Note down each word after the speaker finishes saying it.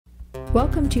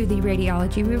Welcome to the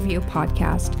Radiology Review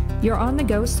podcast, your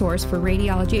on-the-go source for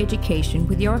radiology education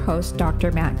with your host,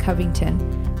 Dr. Matt Covington,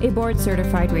 a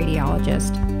board-certified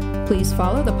radiologist. Please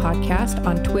follow the podcast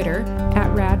on Twitter at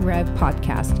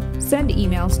RadRevPodcast. Send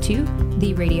emails to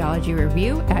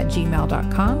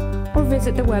theradiologyreview@gmail.com or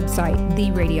visit the website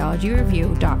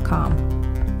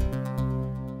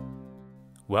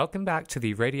theradiologyreview.com. Welcome back to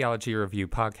the Radiology Review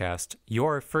podcast,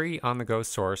 your free on-the-go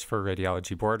source for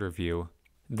radiology board review.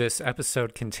 This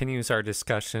episode continues our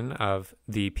discussion of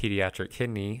the pediatric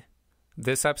kidney.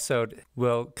 This episode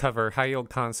will cover high-yield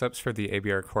concepts for the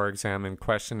ABR core exam in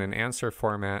question and answer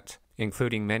format,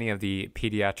 including many of the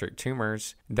pediatric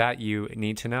tumors that you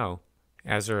need to know.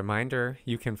 As a reminder,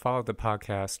 you can follow the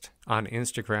podcast on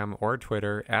Instagram or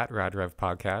Twitter at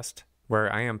RadRevPodcast,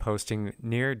 where I am posting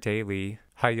near daily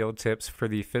high-yield tips for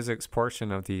the physics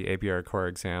portion of the ABR core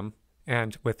exam.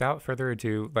 And without further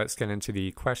ado, let's get into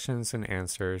the questions and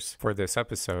answers for this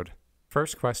episode.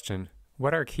 First question: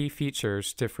 what are key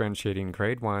features differentiating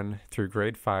grade 1 through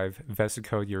grade 5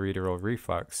 vesicoureteral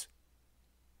reflux?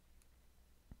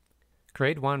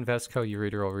 Grade 1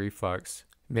 vesicoureteral reflux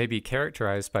may be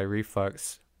characterized by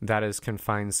reflux that is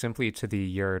confined simply to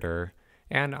the ureter,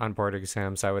 and on board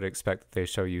exams I would expect that they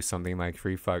show you something like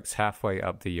reflux halfway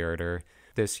up the ureter.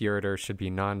 This ureter should be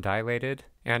non-dilated,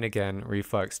 and again,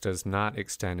 reflux does not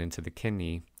extend into the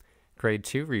kidney. Grade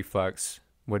 2 reflux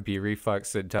would be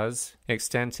reflux that does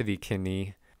extend to the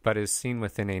kidney, but is seen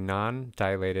within a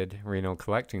non-dilated renal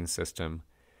collecting system.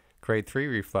 Grade 3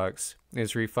 reflux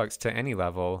is reflux to any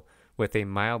level with a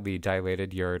mildly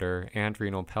dilated ureter and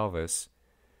renal pelvis.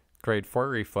 Grade 4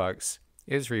 reflux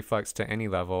is reflux to any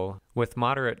level with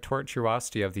moderate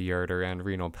tortuosity of the ureter and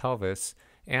renal pelvis,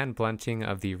 and blunting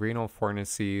of the renal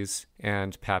fornices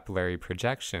and papillary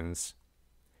projections.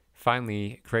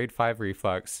 Finally, grade 5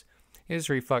 reflux is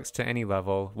reflux to any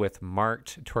level with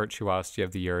marked tortuosity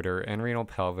of the ureter and renal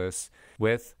pelvis,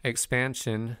 with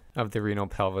expansion of the renal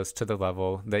pelvis to the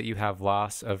level that you have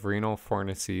loss of renal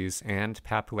fornices and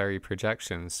papillary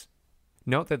projections.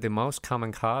 Note that the most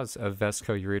common cause of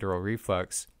vesicoureteral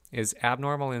reflux is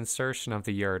abnormal insertion of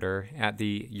the ureter at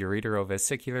the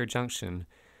ureterovesicular junction.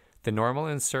 The normal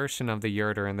insertion of the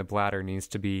ureter in the bladder needs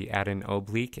to be at an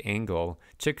oblique angle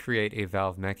to create a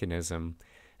valve mechanism.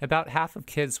 About half of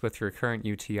kids with recurrent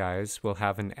UTIs will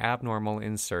have an abnormal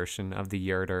insertion of the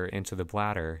ureter into the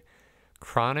bladder.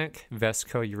 Chronic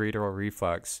vesicoureteral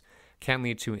reflux can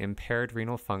lead to impaired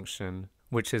renal function,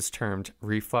 which is termed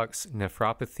reflux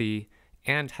nephropathy,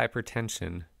 and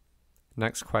hypertension.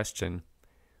 Next question: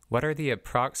 what are the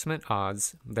approximate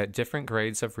odds that different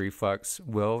grades of reflux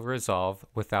will resolve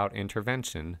without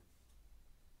intervention?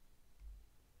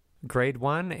 Grade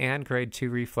 1 and grade 2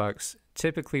 reflux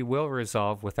typically will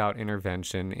resolve without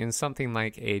intervention in something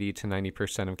like 80 to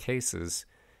 90% of cases.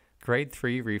 Grade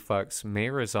 3 reflux may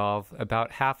resolve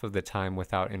about half of the time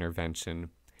without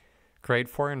intervention. Grade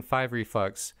 4 and 5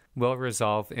 reflux will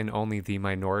resolve in only the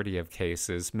minority of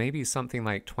cases, maybe something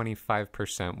like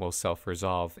 25% will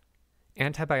self-resolve.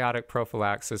 Antibiotic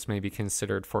prophylaxis may be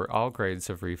considered for all grades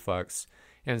of reflux,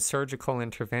 and surgical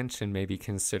intervention may be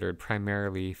considered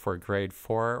primarily for grade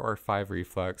 4 or 5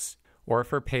 reflux, or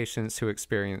for patients who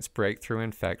experience breakthrough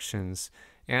infections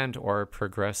and or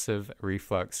progressive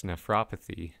reflux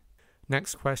nephropathy.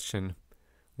 Next question: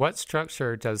 what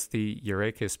structure does the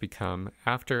urachus become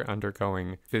after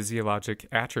undergoing physiologic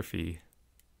atrophy?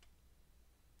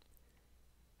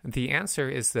 The answer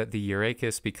is that the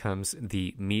urachus becomes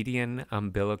the median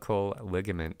umbilical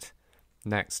ligament.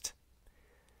 Next: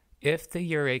 if the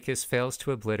urachus fails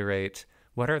to obliterate,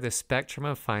 what are the spectrum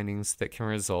of findings that can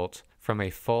result from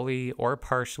a fully or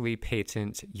partially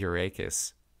patent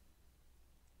urachus?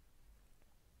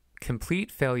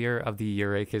 Complete failure of the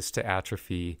urachus to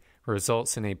atrophy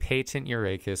results in a patent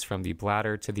urachus from the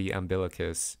bladder to the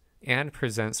umbilicus and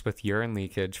presents with urine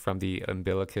leakage from the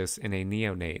umbilicus in a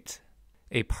neonate.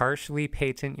 A partially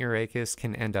patent urachus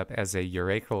can end up as a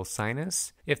urachal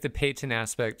sinus if the patent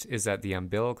aspect is at the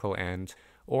umbilical end,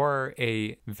 or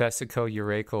a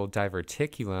vesicoureteral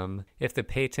diverticulum if the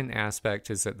patent aspect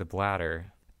is at the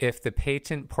bladder. If the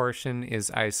patent portion is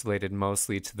isolated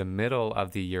mostly to the middle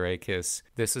of the urachus,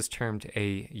 this is termed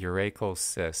a urachal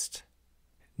cyst.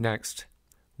 Next,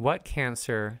 what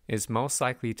cancer is most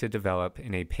likely to develop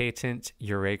in a patent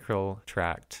urachal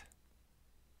tract?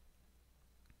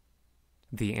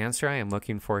 The answer I am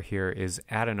looking for here is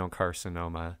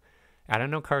adenocarcinoma.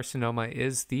 Adenocarcinoma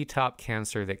is the top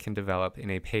cancer that can develop in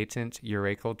a patent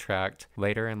urachal tract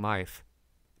later in life.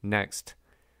 Next,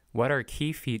 what are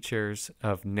key features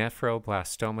of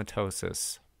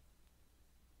nephroblastomatosis?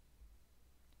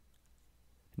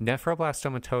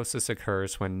 Nephroblastomatosis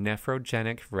occurs when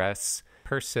nephrogenic rests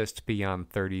persist beyond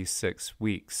 36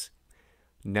 weeks.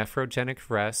 Nephrogenic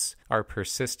rests are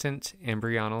persistent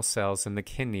embryonal cells in the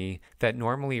kidney that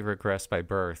normally regress by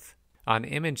birth. On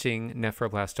imaging,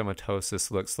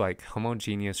 nephroblastomatosis looks like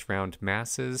homogeneous round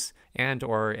masses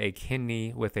and/or a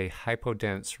kidney with a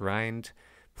hypodense rind.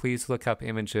 Please look up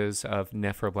images of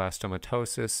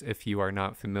nephroblastomatosis if you are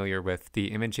not familiar with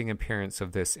the imaging appearance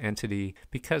of this entity,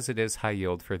 because it is high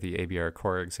yield for the ABR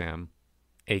core exam.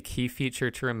 A key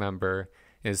feature to remember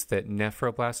is that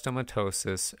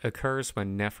nephroblastomatosis occurs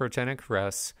when nephrogenic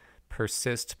rests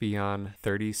persist beyond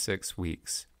 36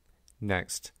 weeks.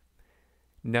 Next,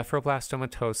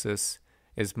 nephroblastomatosis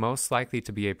is most likely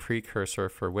to be a precursor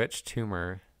for which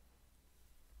tumor?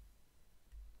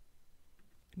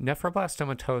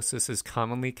 Nephroblastomatosis is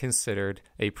commonly considered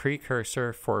a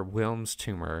precursor for Wilms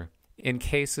tumor. In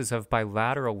cases of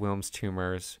bilateral Wilms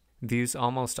tumors, these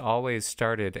almost always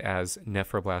started as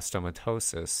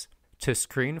nephroblastomatosis. To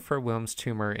screen for Wilms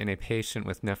tumor in a patient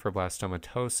with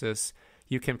nephroblastomatosis,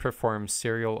 you can perform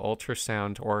serial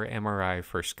ultrasound or MRI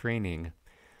for screening.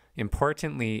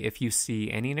 Importantly, if you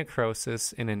see any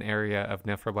necrosis in an area of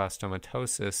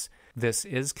nephroblastomatosis, this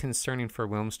is concerning for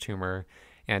Wilms tumor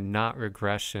and not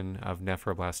regression of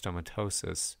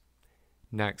nephroblastomatosis.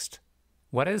 Next,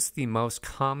 what is the most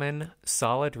common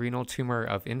solid renal tumor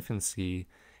of infancy,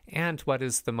 and what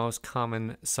is the most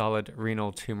common solid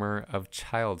renal tumor of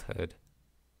childhood?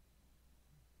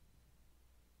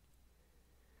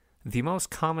 The most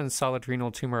common solid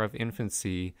renal tumor of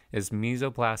infancy is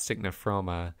mesoblastic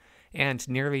nephroma, and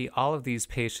nearly all of these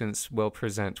patients will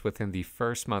present within the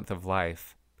first month of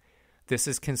life. This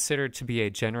is considered to be a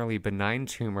generally benign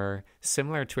tumor,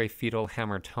 similar to a fetal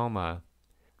hamartoma.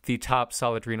 The top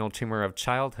solid renal tumor of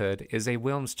childhood is a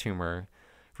Wilms tumor.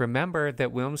 Remember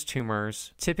that Wilms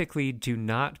tumors typically do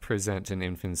not present in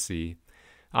infancy.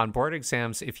 On board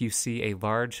exams, if you see a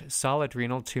large solid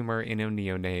renal tumor in a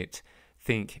neonate,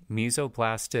 think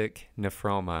mesoblastic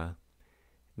nephroma.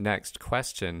 Next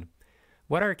question.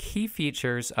 What are key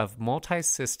features of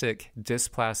multicystic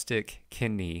dysplastic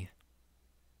kidney?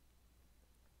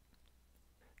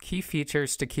 Key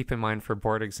features to keep in mind for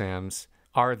board exams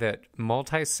are that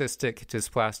multicystic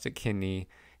dysplastic kidney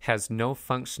has no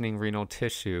functioning renal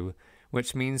tissue,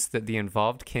 which means that the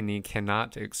involved kidney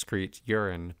cannot excrete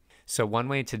urine. So one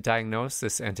way to diagnose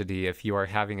this entity if you are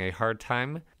having a hard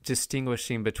time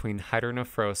distinguishing between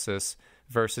hydronephrosis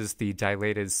versus the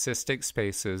dilated cystic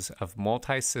spaces of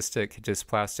multicystic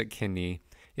dysplastic kidney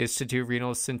is to do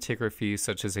renal scintigraphy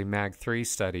such as a MAG3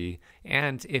 study,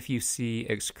 and if you see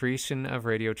excretion of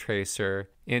radiotracer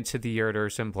into the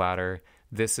ureters and bladder,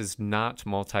 this is not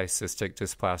multicystic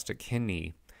dysplastic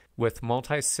kidney. With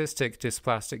multicystic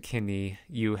dysplastic kidney,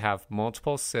 you have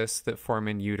multiple cysts that form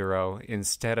in utero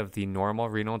instead of the normal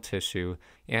renal tissue,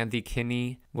 and the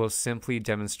kidney will simply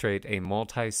demonstrate a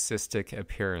multicystic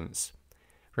appearance.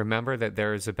 Remember that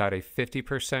there is about a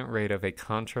 50% rate of a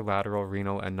contralateral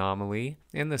renal anomaly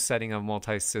in the setting of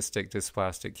multicystic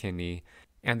dysplastic kidney,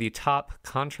 and the top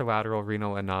contralateral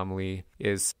renal anomaly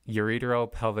is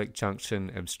ureteropelvic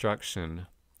junction obstruction.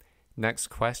 Next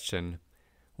question.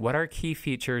 What are key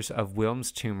features of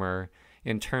Wilms tumor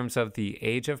in terms of the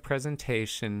age of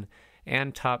presentation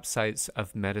and top sites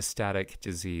of metastatic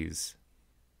disease?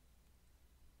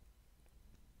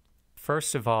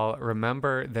 First of all,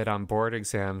 remember that on board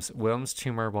exams, Wilms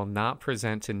tumor will not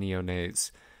present in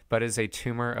neonates, but is a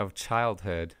tumor of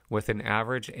childhood with an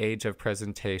average age of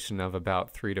presentation of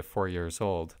about 3 to 4 years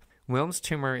old. Wilms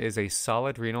tumor is a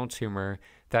solid renal tumor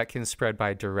that can spread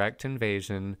by direct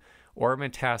invasion or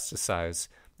metastasize,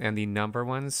 and the number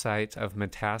one site of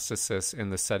metastasis in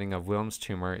the setting of Wilms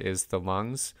tumor is the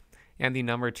lungs, and the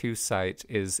number two site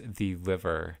is the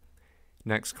liver.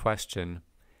 Next question.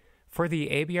 For the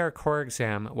ABR core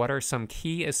exam, what are some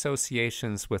key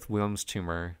associations with Wilms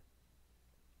tumor?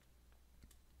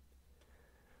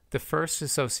 The first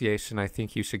association I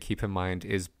think you should keep in mind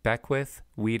is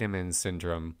Beckwith-Wiedemann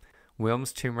syndrome,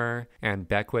 Wilms tumor and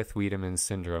Beckwith-Wiedemann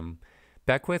syndrome.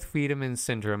 Beckwith-Wiedemann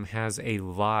syndrome has a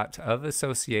lot of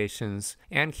associations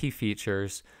and key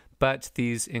features, but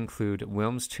these include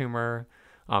Wilms tumor,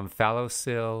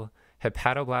 omphalocele,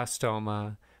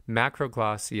 hepatoblastoma,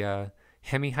 macroglossia,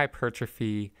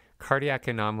 hemihypertrophy, cardiac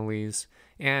anomalies,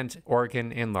 and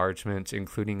organ enlargement,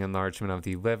 including enlargement of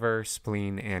the liver,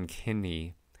 spleen, and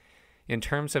kidney. In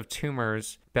terms of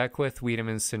tumors,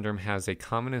 Beckwith-Wiedemann syndrome has a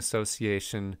common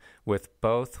association with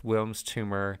both Wilms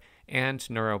tumor and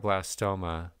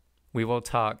neuroblastoma. We will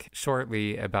talk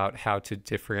shortly about how to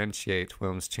differentiate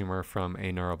Wilms tumor from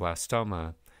a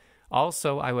neuroblastoma.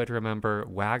 Also, I would remember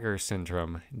Wagner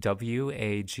syndrome,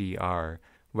 W-A-G-R.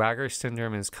 Wagner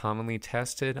syndrome is commonly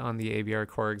tested on the ABR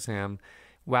core exam.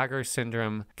 Wagner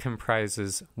syndrome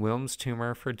comprises Wilms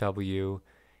tumor for W,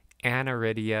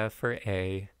 aniridia for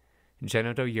A,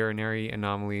 genitourinary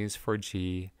anomalies for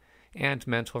G, and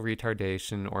mental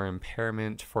retardation or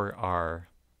impairment for R.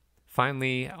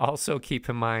 Finally, also keep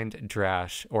in mind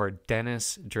DRASH or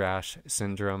Dennis-Drash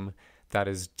syndrome. That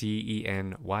is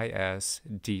D-E-N-Y-S-D-R-A-S-H,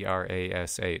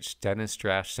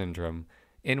 Dennis-Drash syndrome,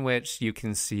 in which you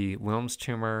can see Wilms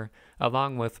tumor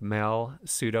along with male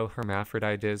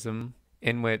pseudohermaphrodism,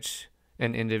 in which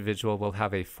an individual will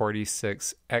have a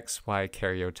 46XY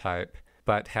karyotype,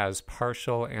 but has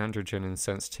partial androgen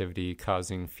insensitivity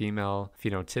causing female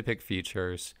phenotypic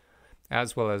features,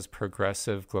 as well as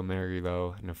progressive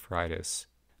glomerulonephritis.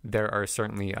 There are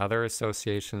certainly other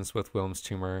associations with Wilms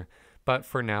tumor, but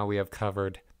for now we have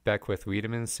covered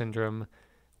Beckwith-Wiedemann syndrome,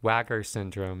 Wagner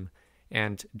syndrome,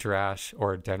 and DRASH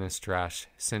or Dennis-Drash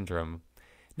syndrome.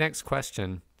 Next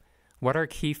question. What are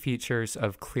key features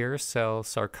of clear cell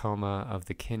sarcoma of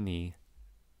the kidney?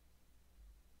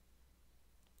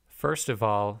 First of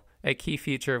all, a key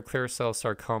feature of clear cell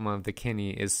sarcoma of the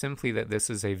kidney is simply that this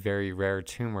is a very rare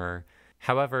tumor.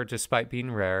 However, despite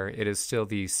being rare, it is still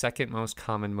the second most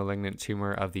common malignant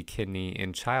tumor of the kidney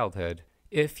in childhood.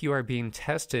 If you are being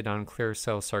tested on clear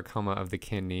cell sarcoma of the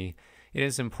kidney, it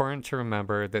is important to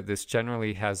remember that this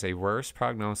generally has a worse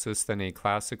prognosis than a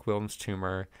classic Wilms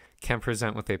tumor, can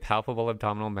present with a palpable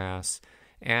abdominal mass,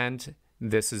 and,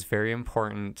 this is very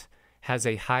important, has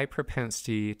a high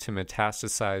propensity to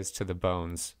metastasize to the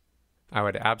bones. I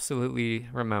would absolutely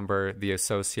remember the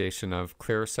association of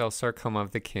clear cell sarcoma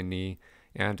of the kidney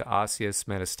and osseous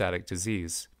metastatic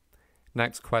disease.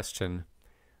 Next question.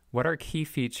 What are key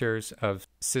features of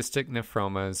cystic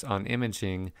nephromas on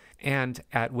imaging, and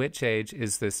at which age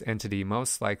is this entity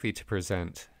most likely to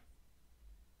present?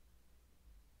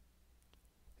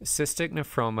 Cystic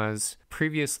nephromas,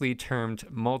 previously termed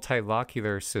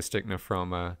multilocular cystic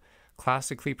nephroma,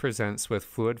 classically presents with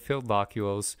fluid-filled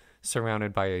locules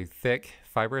surrounded by a thick,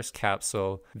 fibrous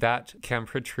capsule that can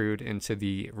protrude into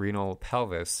the renal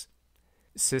pelvis.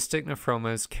 Cystic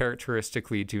nephromas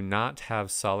characteristically do not have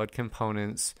solid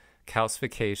components,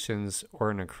 calcifications,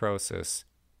 or necrosis.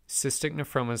 Cystic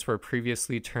nephromas were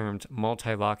previously termed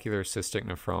multilocular cystic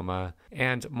nephroma,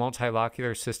 and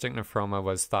multilocular cystic nephroma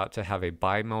was thought to have a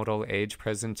bimodal age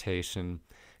presentation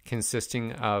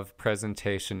consisting of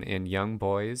presentation in young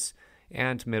boys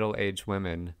and middle-aged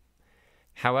women.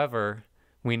 However,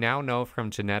 we now know from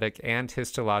genetic and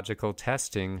histological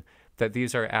testing that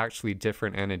these are actually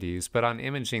different entities, but on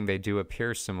imaging they do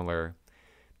appear similar.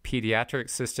 Pediatric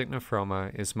cystic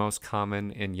nephroma is most common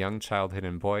in young childhood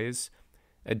in boys.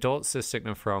 Adult cystic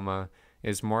nephroma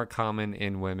is more common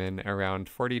in women around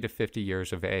 40 to 50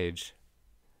 years of age.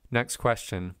 Next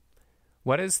question.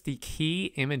 What is the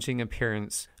key imaging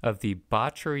appearance of the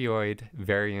botryoid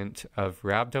variant of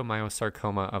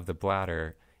rhabdomyosarcoma of the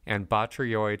bladder? And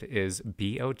botryoid is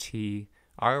B-O-T-R-Y-O-I-D.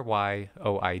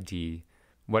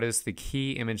 What is the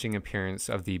key imaging appearance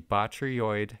of the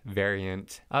botryoid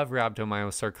variant of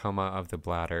rhabdomyosarcoma of the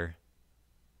bladder?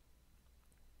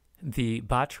 The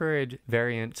botryoid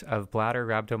variant of bladder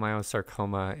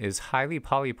rhabdomyosarcoma is highly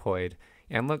polypoid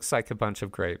and looks like a bunch of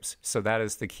grapes, so that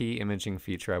is the key imaging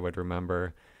feature I would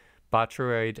remember.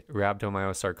 Botryoid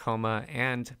rhabdomyosarcoma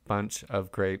and bunch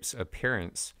of grapes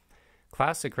appearance.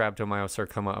 Classic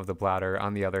rhabdomyosarcoma of the bladder,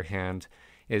 on the other hand,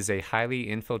 is a highly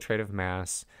infiltrative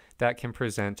mass that can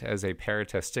present as a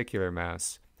paratesticular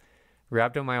mass.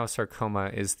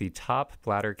 Rhabdomyosarcoma is the top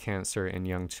bladder cancer in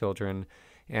young children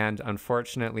and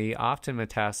unfortunately often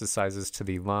metastasizes to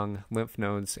the lung, lymph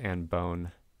nodes, and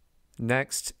bone.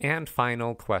 Next and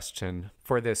final question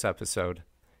for this episode.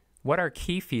 What are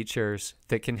key features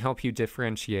that can help you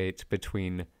differentiate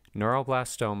between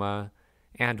neuroblastoma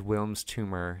and Wilms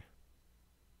tumor?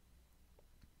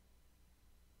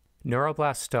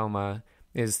 Neuroblastoma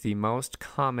is the most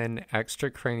common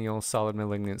extracranial solid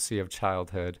malignancy of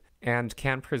childhood and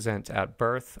can present at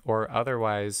birth or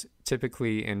otherwise,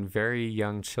 typically in very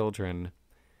young children.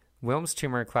 Wilms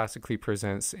tumor classically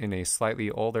presents in a slightly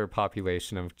older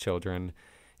population of children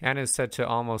and is said to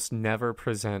almost never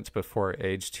present before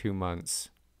age 2 months.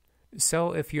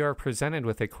 So if you are presented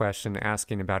with a question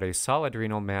asking about a solid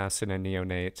renal mass in a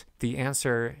neonate, the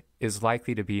answer is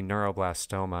likely to be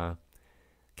neuroblastoma.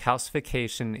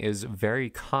 Calcification is very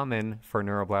common for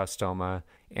neuroblastoma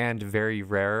and very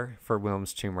rare for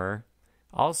Wilms tumor.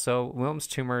 Also, Wilms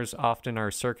tumors often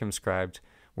are circumscribed,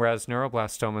 whereas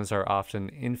neuroblastomas are often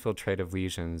infiltrative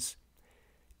lesions.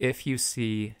 If you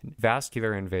see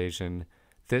vascular invasion,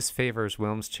 this favors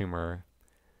Wilms tumor.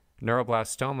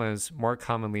 Neuroblastomas more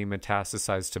commonly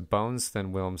metastasize to bones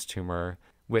than Wilms tumor,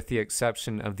 with the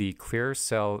exception of the clear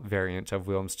cell variant of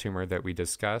Wilms tumor that we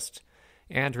discussed.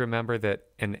 And remember that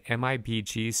an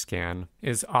MIBG scan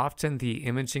is often the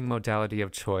imaging modality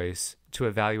of choice to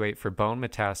evaluate for bone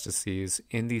metastases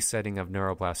in the setting of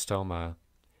neuroblastoma.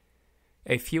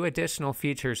 A few additional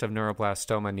features of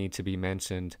neuroblastoma need to be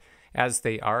mentioned, as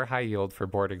they are high yield for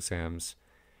board exams.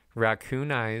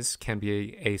 Raccoon eyes can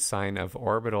be a sign of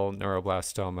orbital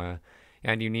neuroblastoma,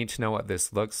 and you need to know what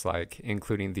this looks like,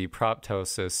 including the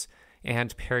proptosis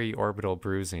and periorbital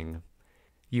bruising.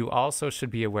 You also should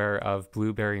be aware of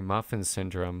blueberry muffin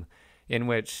syndrome, in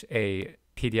which a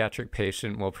pediatric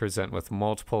patient will present with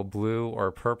multiple blue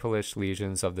or purplish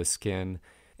lesions of the skin,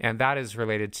 and that is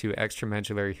related to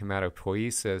extramedullary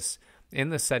hematopoiesis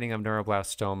in the setting of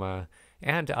neuroblastoma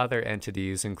and other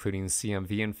entities, including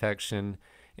CMV infection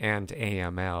and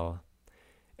AML.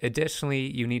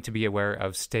 Additionally, you need to be aware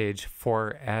of stage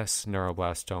 4S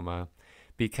neuroblastoma,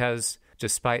 because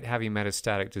despite having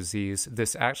metastatic disease,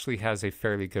 this actually has a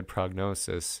fairly good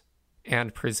prognosis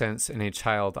and presents in a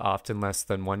child often less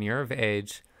than 1 year of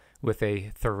age with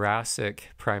a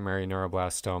thoracic primary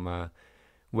neuroblastoma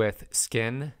with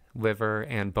skin, liver,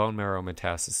 and bone marrow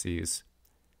metastases.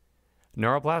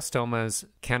 Neuroblastomas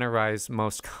can arise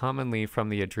most commonly from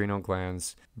the adrenal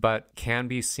glands, but can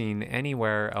be seen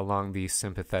anywhere along the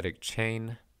sympathetic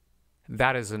chain.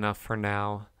 That is enough for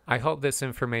now. I hope this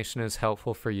information is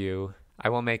helpful for you. I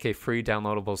will make a free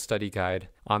downloadable study guide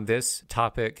on this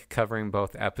topic covering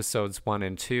both episodes 1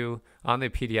 and 2 on the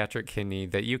pediatric kidney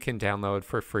that you can download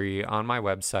for free on my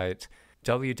website,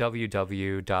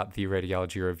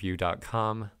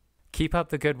 www.theradiologyreview.com. Keep up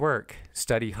the good work.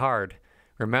 Study hard.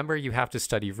 Remember, you have to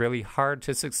study really hard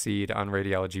to succeed on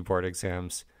radiology board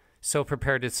exams. So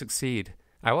prepare to succeed.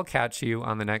 I will catch you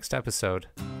on the next episode.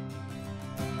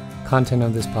 Content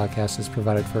of this podcast is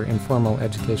provided for informal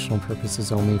educational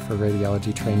purposes only for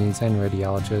radiology trainees and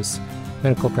radiologists.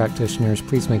 Medical practitioners,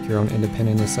 please make your own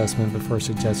independent assessment before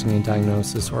suggesting a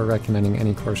diagnosis or recommending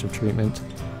any course of treatment.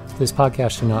 This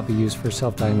podcast should not be used for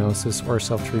self-diagnosis or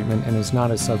self-treatment and is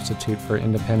not a substitute for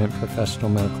independent professional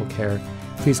medical care.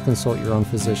 Please consult your own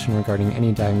physician regarding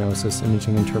any diagnosis,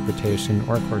 imaging interpretation,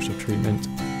 or course of treatment.